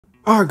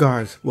Alright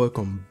guys,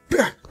 welcome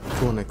back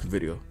to our next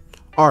video.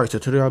 Alright, so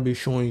today I'll be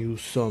showing you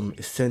some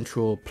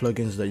essential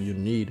plugins that you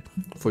need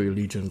for your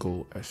Legion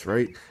Go S,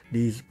 right?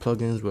 These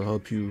plugins will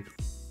help you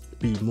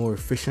be more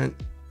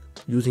efficient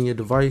using your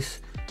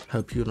device,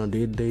 help you on a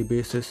day-to-day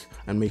basis,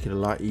 and make it a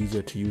lot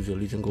easier to use your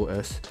Legion Go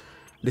S.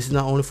 This is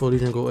not only for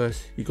Legion Go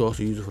S, you can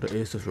also use it for the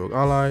Asus ROG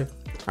Ally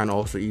and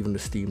also even the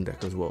Steam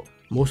Deck as well.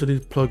 Most of these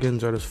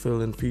plugins are just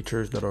fill-in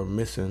features that are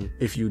missing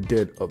if you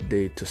did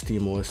update to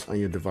SteamOS on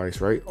your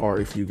device, right?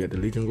 Or if you get the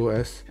Legion Go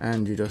S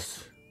and you're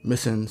just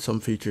missing some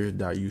features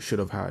that you should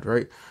have had,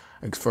 right?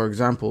 Like for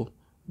example,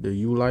 the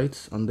U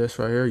lights on this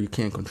right here, you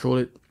can't control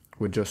it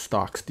with just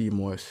stock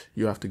SteamOS.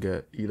 You have to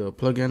get either a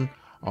plugin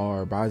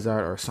or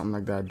Bizat or something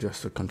like that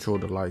just to control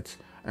the lights.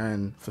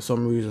 And for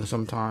some reason,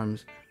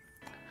 sometimes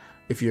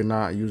if you're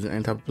not using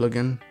any type of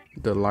plugin,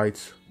 the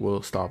lights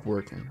will stop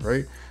working,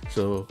 right?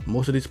 So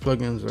most of these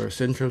plugins are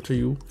essential to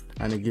you,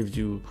 and it gives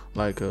you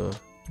like a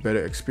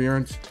better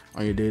experience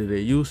on your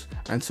day-to-day use,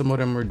 and some of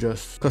them are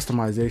just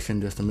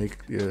customization just to make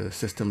your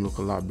system look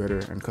a lot better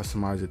and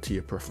customize it to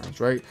your preference,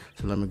 right?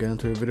 So let me get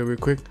into the video real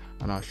quick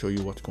and I'll show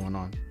you what's going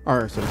on. All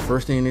right, so the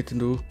first thing you need to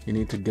do, you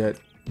need to get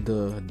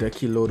the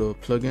Decky Loader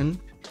plugin.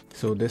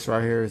 So this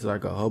right here is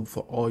like a hub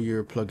for all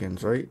your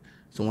plugins, right?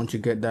 So once you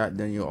get that,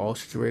 then you're all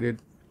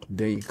situated.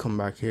 Then you come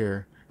back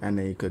here and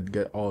then you could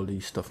get all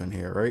these stuff in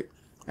here, right?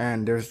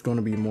 And there's going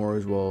to be more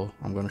as well.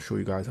 I'm going to show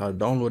you guys how to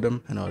download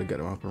them and how to get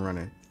them up and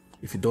running.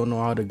 If you don't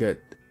know how to get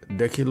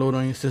Decky Loader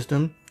on your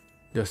system,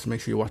 just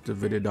make sure you watch the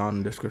video down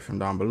in the description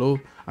down below,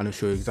 and I'll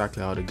show you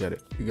exactly how to get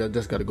it. You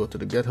just got to go to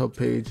the GitHub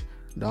page,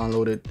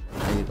 download it,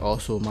 and you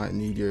also might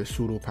need your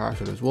sudo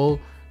password as well.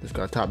 Just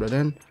got to tap that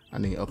in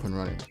and then you're up and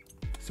running.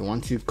 So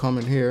once you come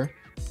in here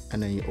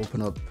and then you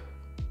open up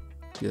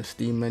your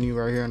Steam menu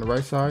right here on the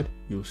right side,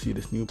 you'll see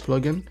this new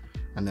plugin,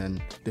 and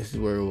then this is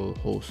where it will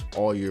host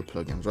all your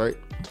plugins, right?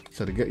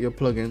 So to get your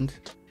plugins,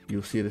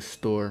 you'll see the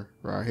store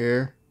right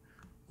here.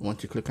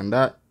 Once you click on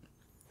that,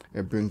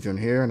 it brings you in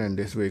here, and then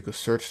this way you can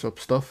search up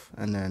stuff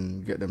and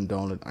then get them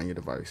downloaded on your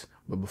device.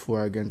 But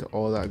before I get into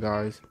all that,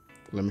 guys,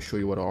 let me show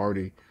you what I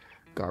already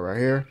got right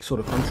here. So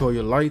to control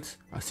your lights,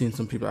 I've seen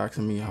some people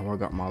asking me how I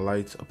got my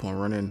lights up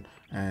and running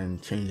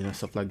and changing and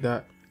stuff like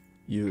that.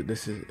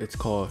 It's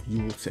called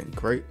Hue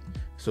Sync, right?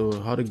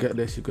 So how to get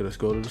this, you could just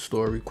go to the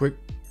store real quick,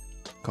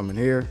 come in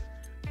here,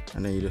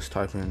 and then you just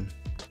type in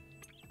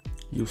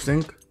Hue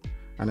Sync,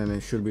 and then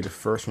it should be the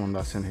first one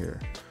that's in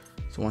here.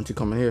 So once you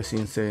come in here, see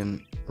it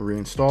saying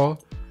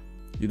reinstall,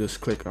 you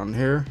just click on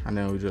here and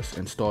then we just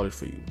install it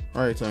for you.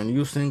 All right, so in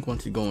Hue Sync,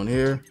 once you go in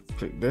here,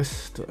 click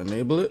this to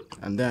enable it,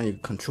 and then you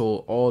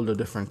control all the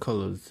different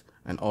colors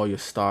and all your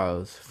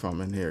styles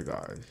from in here,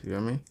 guys. You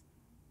hear me?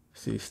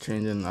 See, it's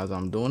changing as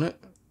I'm doing it.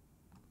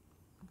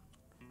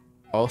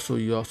 Also,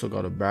 you also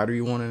got a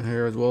battery one in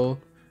here as well,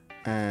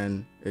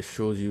 and it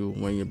shows you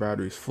when your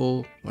battery is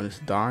full, when it's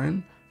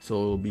dying. So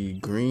it'll be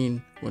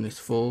green when it's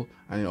full,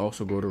 and it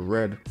also go to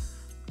red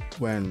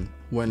when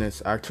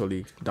it's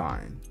actually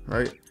dying,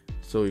 right?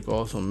 So you can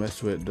also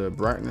mess with the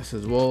brightness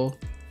as well.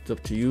 It's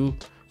up to you.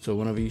 So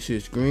whenever you see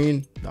it's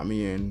green, that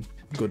means you're in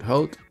good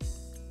health,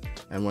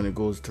 and when it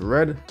goes to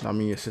red, that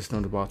means your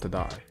system is about to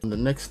die. And the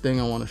next thing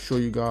I want to show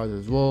you guys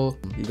as well,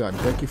 you got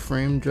Decky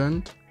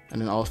Framgen,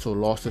 and then also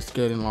lossless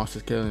scaling. Lossless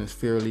scaling is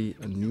fairly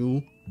a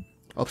new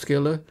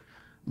upscaler,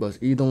 but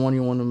either one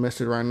you want to mess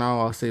with right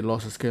now, I'll say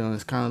lossless scaling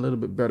is kind of a little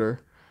bit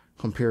better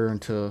comparing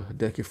to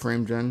Decky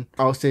Framgen.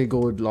 I'll say go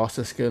with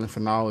lossless scaling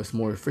for now. It's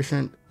more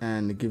efficient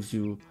and it gives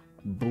you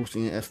a boost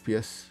in your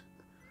FPS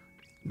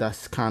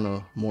that's kind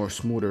of more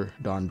smoother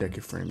than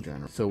Decky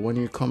Framgen. So when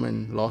you come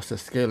in lossless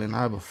scaling, I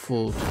have a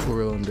full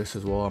tutorial on this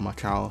as well on my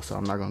channel, so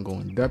I'm not gonna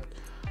go in depth.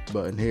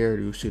 But in here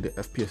you see the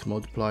FPS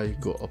multiply,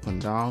 go up and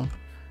down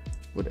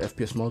with the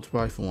FPS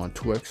multiply if you want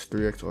 2x,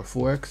 3x, or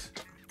 4x,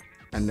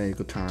 and then you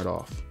could turn it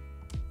off.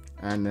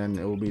 And then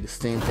it will be the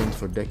same thing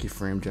for Decky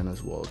Framgen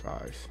as well,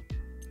 guys.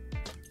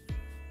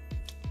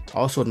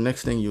 Also, the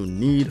next thing you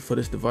need for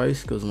this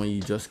device, because when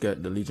you just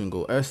get the Legion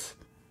Go S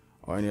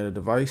or any other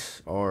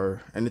device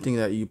or anything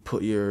that you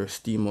put your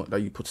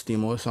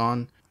SteamOS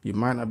on, you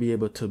might not be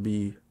able to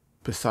be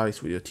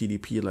precise with your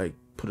TDP, like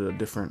put it at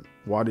different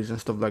wattage and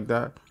stuff like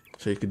that.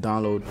 So you could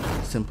download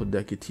Simple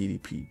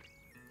DeckyTDP.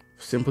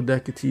 Simple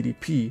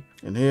DeckyTDP,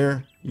 in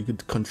here you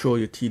could control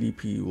your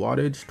TDP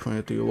wattage,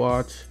 23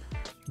 watts,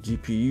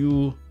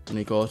 GPU, and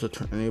you can also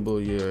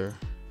enable your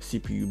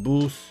CPU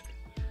boost,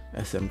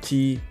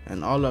 SMT,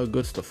 and all that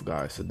good stuff,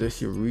 guys. So this,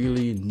 you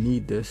really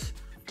need this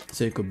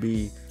so you could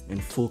be in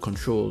full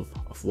control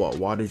of what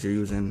wattage you're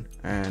using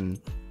and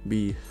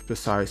be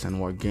precise in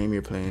what game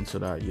you're playing so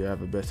that you have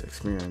the best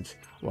experience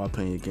while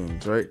playing your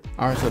games, right?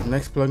 All right, so the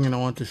next plugin I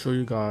want to show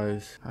you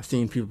guys, I've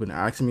seen people been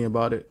asking me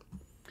about it.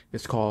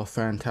 It's called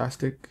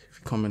Fantastic. If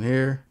you come in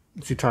here,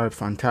 if you type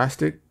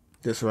Fantastic,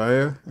 this right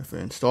here, if you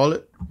install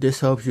it, this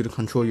helps you to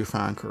control your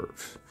fan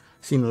curves.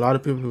 Seen a lot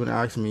of people have been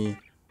asking me,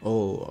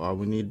 oh,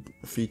 we need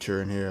a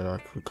feature in here that I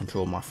could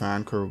control my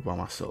fan curve by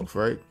myself,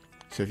 right?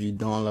 So if you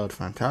download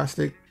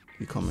Fantastic,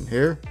 you come in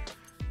here,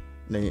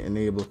 then you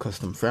enable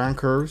custom fan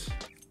curves,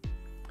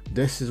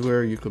 this is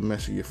where you can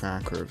mess with your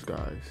fan curves,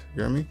 guys.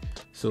 You hear me?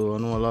 So I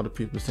know a lot of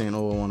people saying,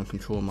 oh, I want to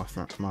control my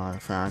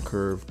fan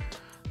curve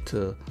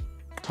to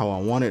how I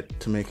want it,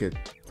 to make it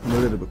a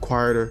little bit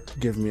quieter,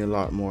 give me a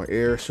lot more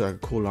air so I can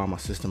cool down my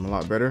system a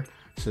lot better.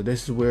 So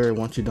this is where,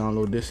 once you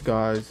download this,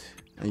 guys,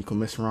 and you can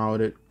mess around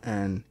with it,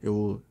 and it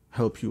will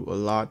help you a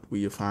lot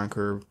with your fan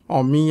curve.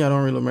 On me, I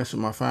don't really mess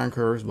with my fan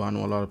curves, but I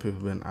know a lot of people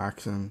have been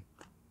asking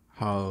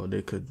how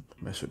they could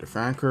mess with the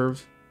fan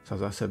curves. So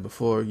as I said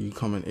before, you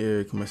come in here,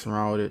 you can mess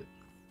around with it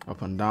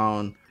up and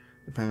down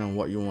depending on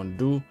what you want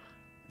to do.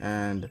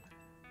 And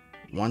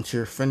once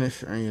you're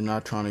finished and you're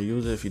not trying to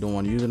use it, if you don't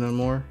want to use it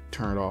anymore,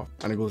 turn it off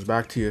and it goes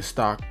back to your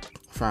stock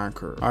fan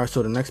curve. All right,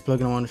 so the next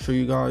plugin I want to show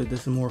you guys,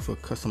 this is more for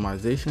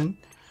customization.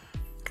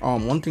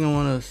 One thing I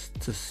want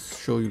to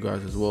show you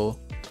guys as well,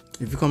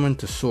 if you come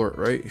into sort,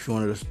 right, if you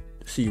wanted to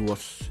see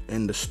what's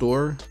in the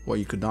store, what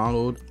you could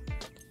download,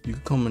 you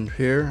could come in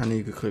here and then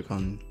you could click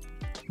on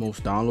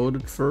most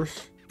downloaded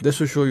first. This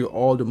will show you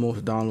all the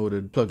most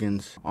downloaded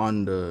plugins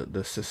on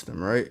the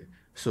system, right?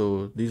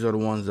 So these are the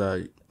ones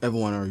that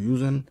everyone are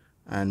using,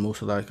 and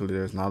most likely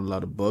there's not a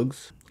lot of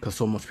bugs because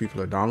so much people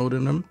are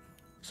downloading them.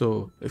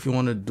 So if you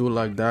want to do it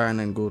like that and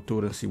then go through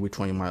it and see which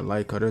one you might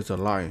like, there's a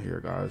lot in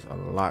here, guys, a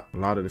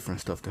lot of different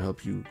stuff to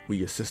help you with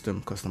your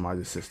system, customize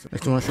your system.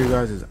 Next thing I want to show you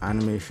guys is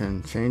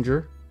animation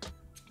changer.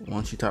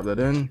 Once you tap that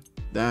in,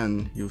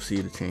 then you'll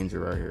see the changer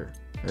right here.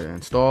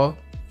 Install.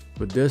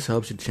 But this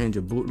helps you change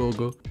your boot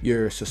logo,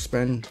 your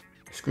suspend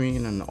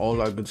screen, and all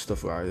that good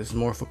stuff, guys. It's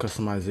more for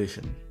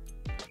customization.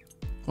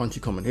 Once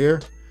you come in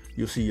here,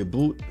 you'll see your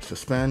boot,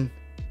 suspend,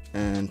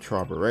 and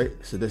trobber, right?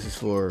 So this is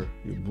for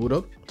your boot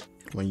up.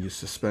 When you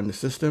suspend the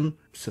system,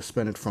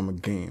 suspend it from a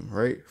game,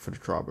 right? For the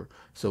trobber.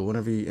 So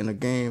whenever you're in a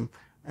game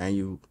and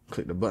you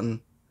click the button,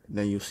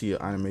 then you'll see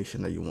an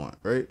animation that you want,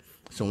 right?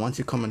 So once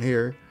you come in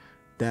here,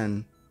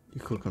 then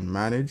you click on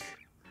manage,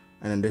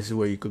 and then this is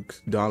where you could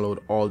download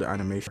all the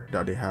animation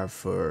that they have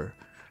for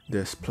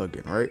this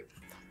plugin, right?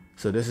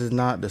 So this is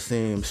not the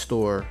same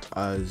store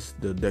as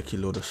the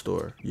Decky Loader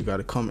store. You got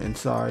to come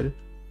inside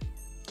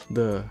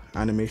the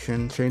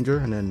animation changer,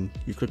 and then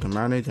you click on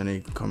manage, and then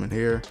you can come in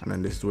here, and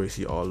then this is where you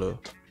see all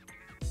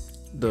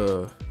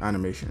the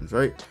animations,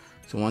 right?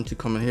 So once you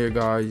come in here,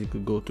 guys, you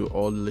could go through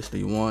all the lists that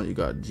you want. You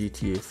got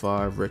GTA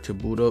 5 retro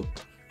boot up.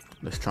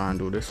 Let's try and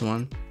do this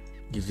one.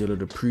 Gives you a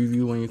little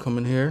preview when you come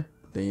in here.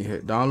 Then you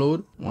hit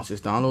download. Once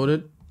it's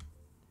downloaded,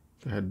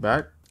 you head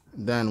back.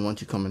 Then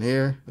once you come in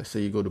here, let's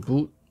say you go to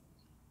boot,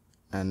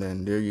 and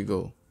then there you go.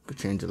 You could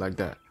change it like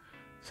that.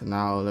 So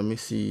now let me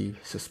see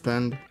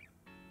suspend.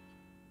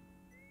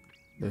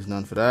 There's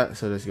none for that,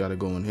 so just gotta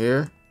go in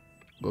here,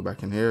 go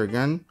back in here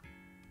again,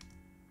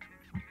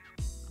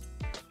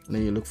 and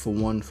then you look for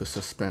one for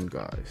suspend,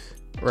 guys.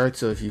 Right,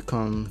 so if you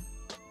come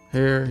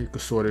here, you can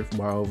sort it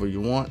by however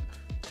you want.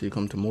 So you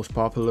come to most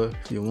popular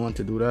if you want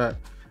to do that,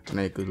 and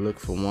then you could look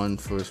for one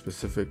for a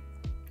specific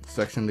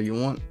section that you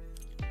want.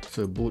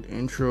 So boot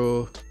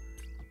intro.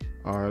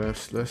 All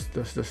right,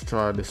 let's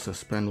try this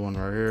suspend one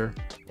right here.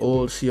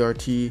 Old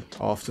CRT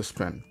off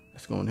suspend.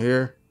 Let's go in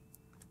here,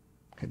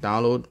 hit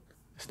download.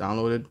 It's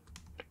downloaded.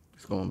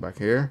 It's going back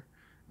here,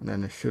 and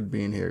then it should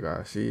be in here,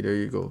 guys. See, there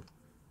you go.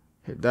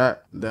 Hit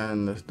that.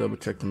 Then let's double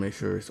check to make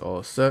sure it's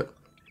all set.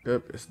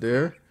 Yep, it's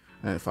there.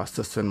 And if I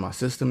suspend my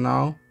system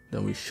now,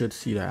 then we should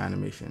see that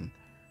animation.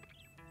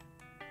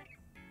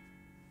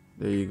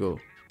 There you go.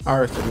 All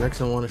right, so the next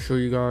thing I want to show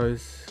you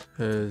guys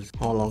is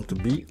how long to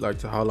beat,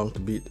 how long to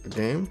beat a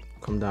game.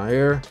 Come down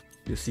here,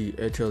 you see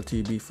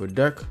HLTB for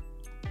deck.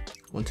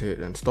 Once you hit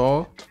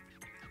install,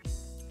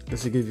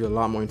 this will give you a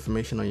lot more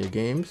information on your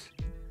games.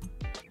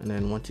 And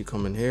then once you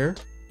come in here,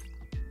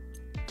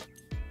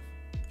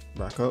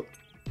 back up,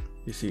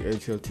 you see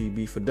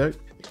HLTB for deck.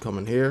 You come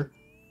in here,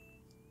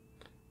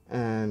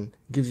 and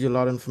gives you a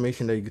lot of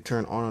information that you can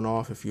turn on and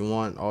off if you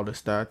want. All the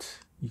stats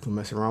you can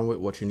mess around with,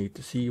 what you need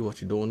to see,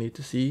 what you don't need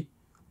to see,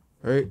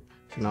 right?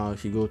 So now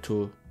if you go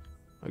to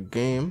a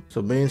game,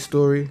 so main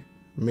story,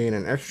 main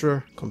and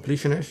extra,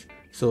 completionist.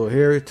 So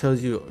here it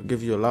tells you,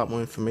 gives you a lot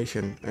more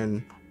information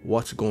and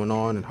what's going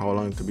on and how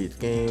long to beat the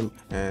game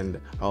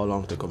and how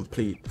long to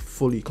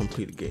fully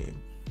complete the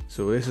game.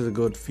 So this is a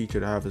good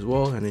feature to have as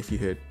well. And if you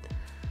hit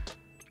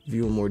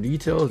view more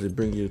details, it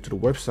brings you to the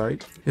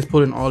website. It's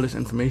pulling all this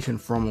information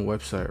from a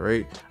website,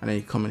 right? And then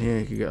you come in here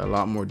and you can get a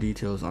lot more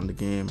details on the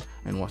game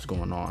and what's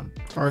going on.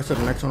 All right, so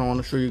the next one I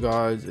want to show you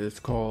guys is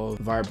called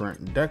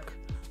Vibrant Deck.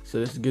 So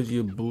this gives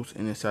you a boost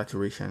in the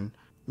saturation,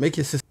 make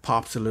your system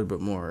pops a little bit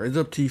more. It's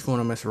up to you if you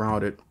want to mess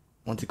around with it.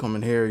 Once you come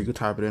in here, you can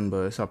type it in, but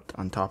it's up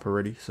on top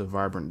already. So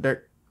Vibrant Deck,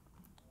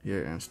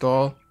 yeah,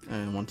 install.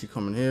 And once you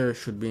come in here, it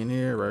should be in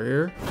here, right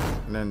here.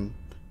 And then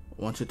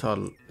once you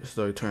turn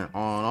it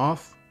on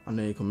off, and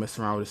then you can mess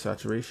around with the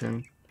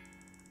saturation,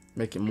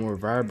 make it more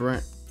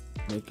vibrant,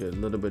 make it a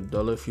little bit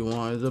duller if you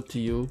want. It's up to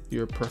you,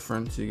 your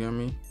preference, you get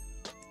me?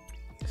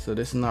 So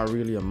this is not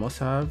really a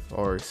must-have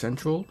or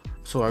essential.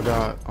 So I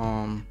got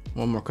one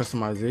more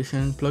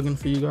customization plugin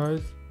for you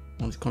guys.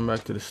 Once you come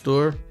back to the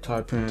store,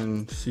 type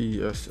in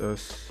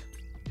CSS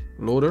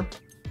Loader,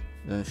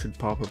 then it should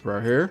pop up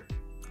right here.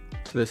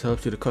 So this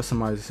helps you to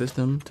customize the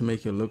system to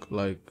make it look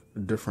like a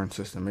different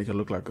system, make it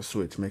look like a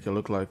Switch, make it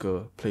look like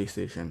a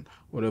PlayStation,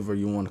 whatever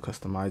you want to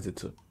customize it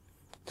to.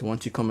 So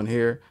once you come in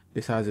here,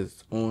 this has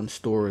its own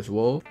store as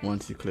well.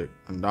 Once you click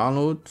on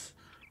downloads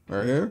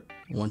right here,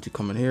 once you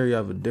come in here, you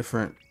have a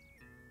different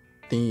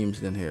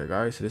themes in here,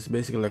 guys. So this is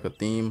basically like a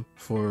theme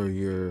for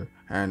your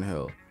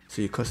handheld,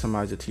 so you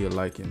customize it to your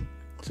liking.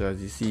 So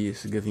as you see,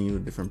 it's giving you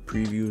different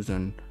previews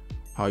and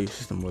how your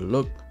system will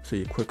look. So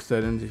your quick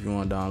settings, if you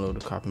want to download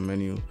the copy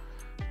menu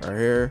right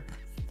here,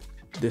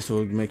 this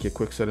will make your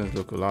quick settings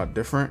look a lot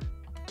different.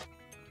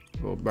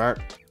 Go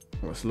back,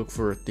 let's look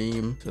for a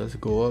theme. So let's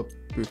go up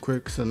real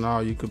quick. So now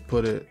you could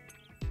put it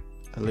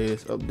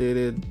latest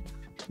updated.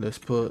 Let's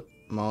put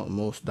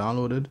most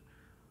downloaded.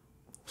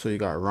 So you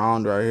got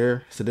round right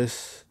here. So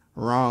this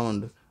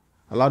round,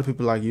 a lot of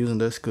people like using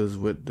this because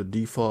with the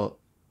default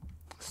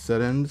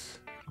settings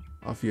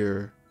of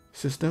your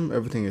system,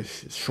 everything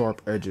is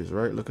sharp edges,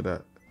 right? Look at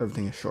that,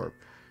 everything is sharp.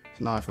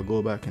 So now if I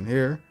go back in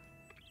here,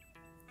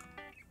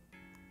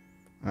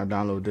 I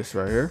download this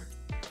right here,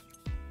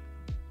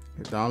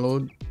 hit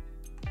download.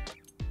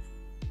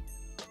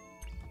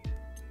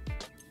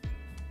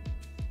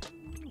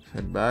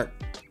 Head back,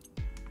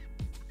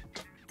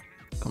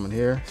 come in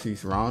here, see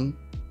it's round,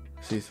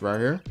 see it's right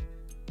here.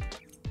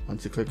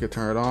 Once you click it,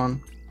 turn it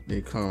on, then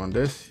you come on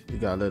this, you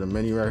got a little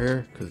menu right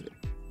here because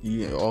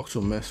you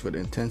also mess with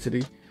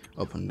intensity,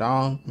 up and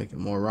down, make it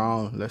more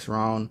round, less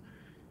round,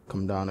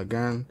 come down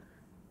again,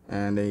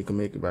 and then you can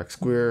make it back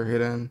square,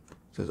 hidden.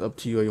 So it's up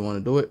to you how you want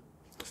to do it.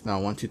 So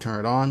now once you turn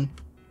it on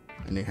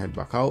and then head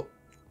back out,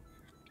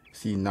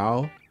 see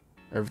now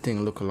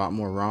everything look a lot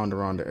more round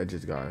around the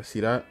edges, guys. See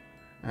that?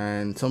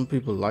 And some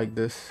people like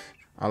this.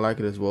 I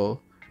like it as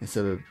well,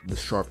 instead of the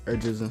sharp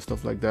edges and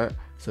stuff like that.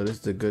 So this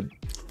is a good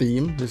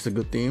theme. This is a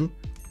good theme.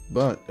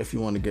 But if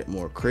you want to get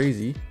more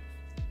crazy,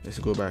 let's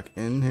go back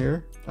in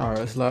here. All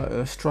right,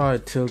 let's try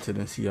tilted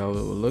and see how it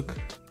will look.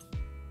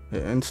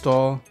 Hit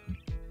install.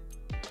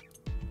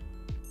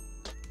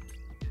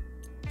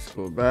 Let's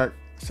go back.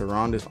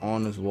 Surround is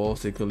on as well,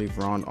 so you can leave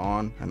round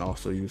on and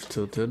also use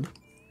tilted.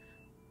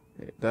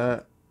 Hit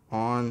that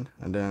on,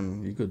 and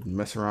then you could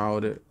mess around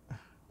with it.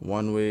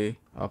 One way,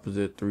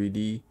 opposite,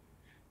 3D.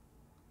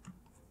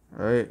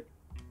 All right,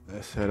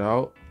 let's head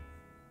out,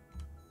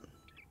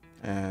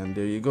 and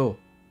there you go.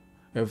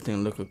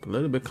 Everything look a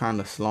little bit kind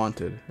of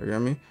slanted, you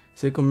get me?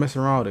 So you can mess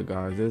around with it,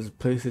 guys. There's a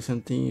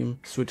PlayStation theme,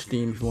 Switch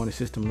theme if you want a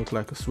system look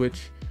like a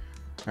Switch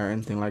or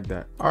anything like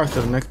that. All right,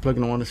 so the next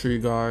plugin I want to show you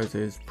guys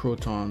is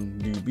Proton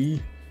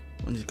DB.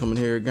 Once you come in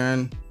here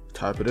again,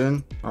 type it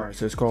in. All right,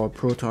 so it's called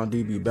Proton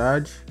DB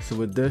Badge. So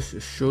with this,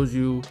 it shows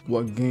you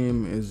what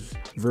game is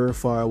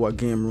verified, what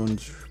game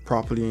runs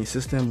properly in your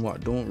system,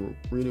 what don't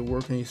really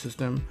work in your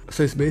system.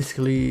 So it's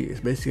basically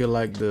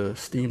like the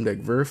Steam Deck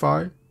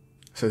Verify.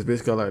 So it's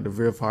basically like the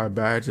verified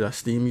badge that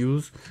Steam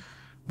use,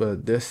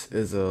 but this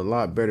is a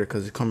lot better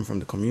because it's coming from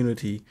the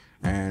community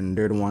and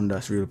they're the one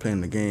that's really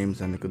playing the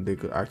games, and they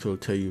could actually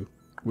tell you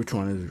which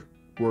one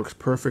works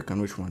perfect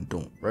and which one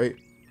don't, right?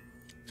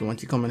 So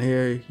once you come in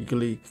here, you can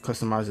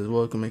customize as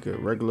well. You can make it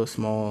regular,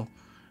 small,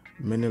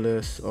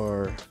 miniless,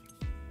 or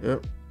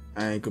yep,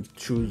 and you could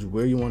choose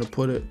where you want to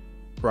put it,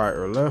 right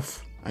or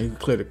left, and you can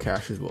clear the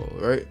cache as well,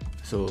 right?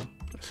 So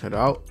let's head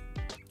out.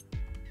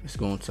 Let's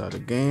go inside the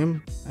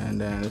game, and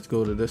then let's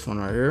go to this one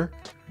right here,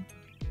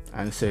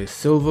 and it says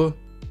silver.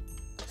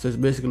 So it's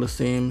basically the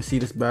same. See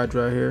this badge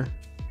right here,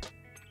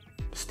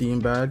 Steam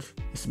badge?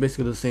 It's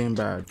basically the same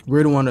badge.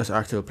 We're the one that's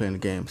actually playing the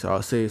game, so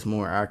I'll say it's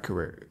more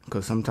accurate,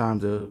 because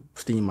sometimes the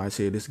Steam might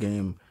say this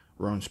game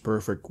runs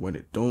perfect when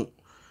it don't,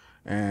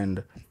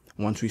 and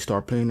once we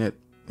start playing it,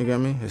 you get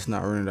me, it's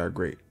not running that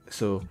great.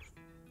 So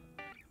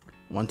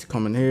once you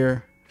come in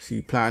here, see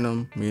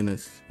platinum, meaning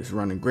it's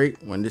running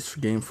great. When this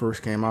game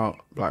first came out,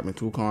 Black Myth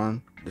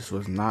Wukong, this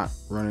was not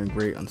running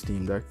great on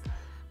Steam Deck.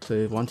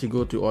 So once you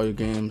go through all your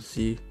games,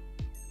 see,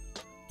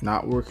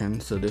 not working.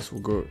 So this will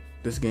go,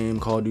 this game,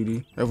 Call of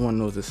Duty, everyone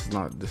knows this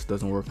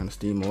doesn't work on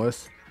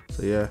SteamOS.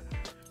 So yeah.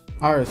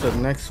 All right, so the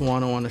next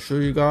one I want to show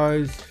you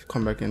guys,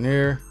 come back in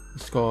here.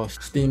 It's called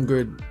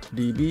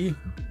DB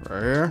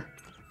right here.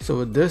 So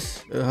with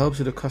this, it helps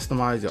you to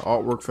customize your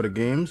artwork for the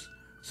games.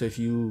 So if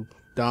you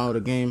download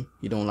a game,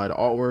 you don't like the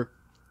artwork,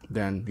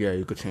 then yeah,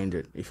 you could change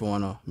it. If you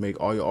want to make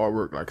all your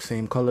artwork like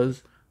same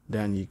colors,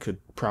 then you could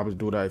probably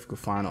do that if you could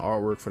find an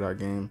artwork for that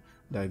game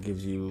that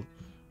gives you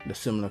the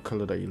similar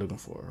color that you're looking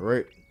for,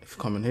 right? If you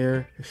come in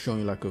here, it's showing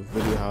you like a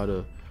video how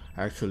to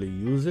actually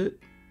use it,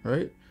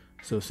 right?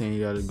 So saying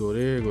you gotta go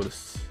there, go to,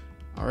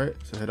 all right,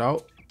 so head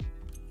out,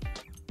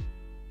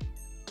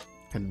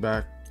 head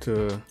back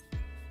to,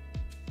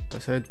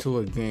 let's head to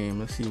a game.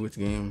 Let's see which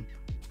game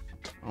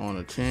I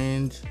want to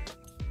change.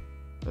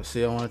 Let's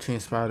say I want to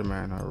change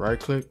Spider-Man. I right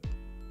click,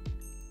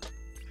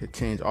 hit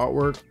change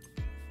artwork,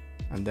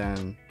 and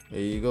then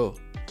there you go.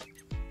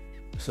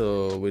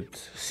 So with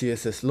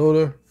CSS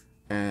Loader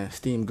and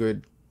Steam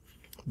Grid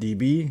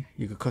DB,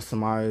 you can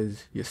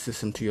customize your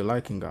system to your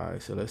liking,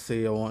 guys. So let's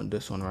say I want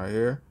this one right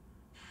here.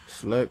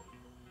 Select,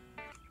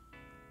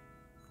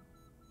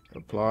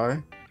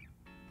 apply,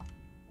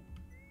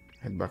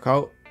 head back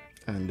out,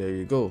 and there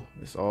you go.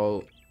 It's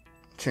all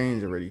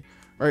changed already.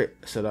 Right,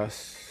 so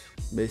that's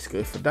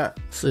basically it for that.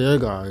 So yeah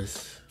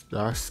guys,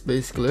 that's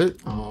basically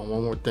it.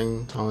 One more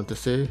thing I want to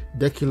say: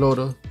 Decky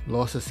Loader,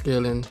 lossless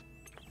scaling.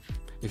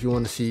 If you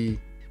want to see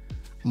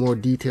more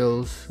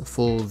details,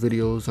 full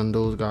videos on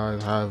those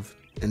guys, have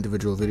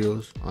individual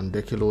videos on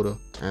Decky Loader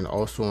and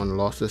also on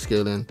lossless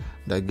scaling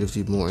that gives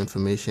you more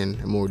information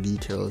and more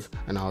details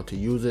on how to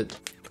use it,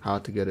 how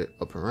to get it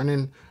up and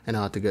running, and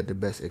how to get the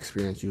best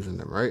experience using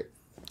them. Right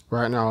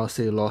now I'll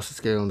say lossless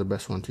scaling the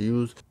best one to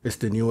use. It's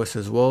the newest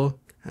as well,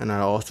 and I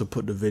also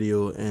put the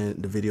videos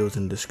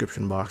in the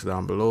description box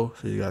down below,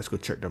 so you guys go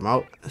check them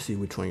out and see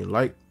which one you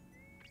like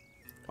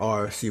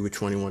or see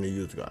which one you want to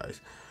use,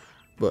 guys.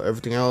 But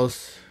everything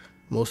else,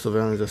 most of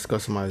them is just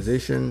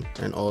customization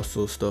and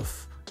also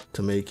stuff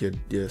to make your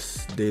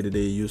day-to-day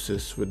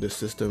uses with this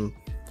system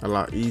a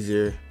lot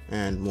easier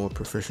and more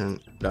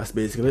proficient. That's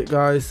basically it,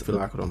 guys. If you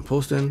like what I'm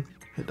posting,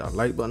 hit that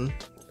like button,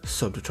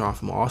 subscribe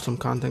for more awesome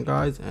content,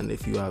 guys. And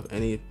if you have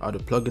any other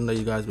plugin that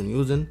you guys been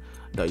using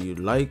that you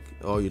like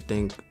or you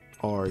think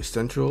are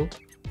essential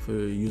for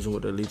using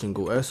with the Legion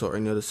Go S or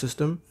any other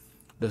system,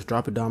 just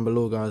drop it down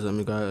below, guys. Let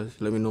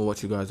me know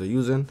what you guys are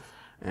using,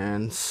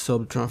 and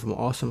subscribe for more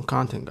awesome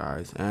content,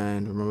 guys.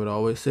 And remember to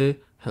always say,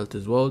 health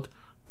is wealth,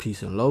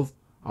 peace and love.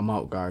 I'm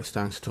out, guys.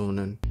 Thanks for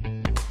tuning in.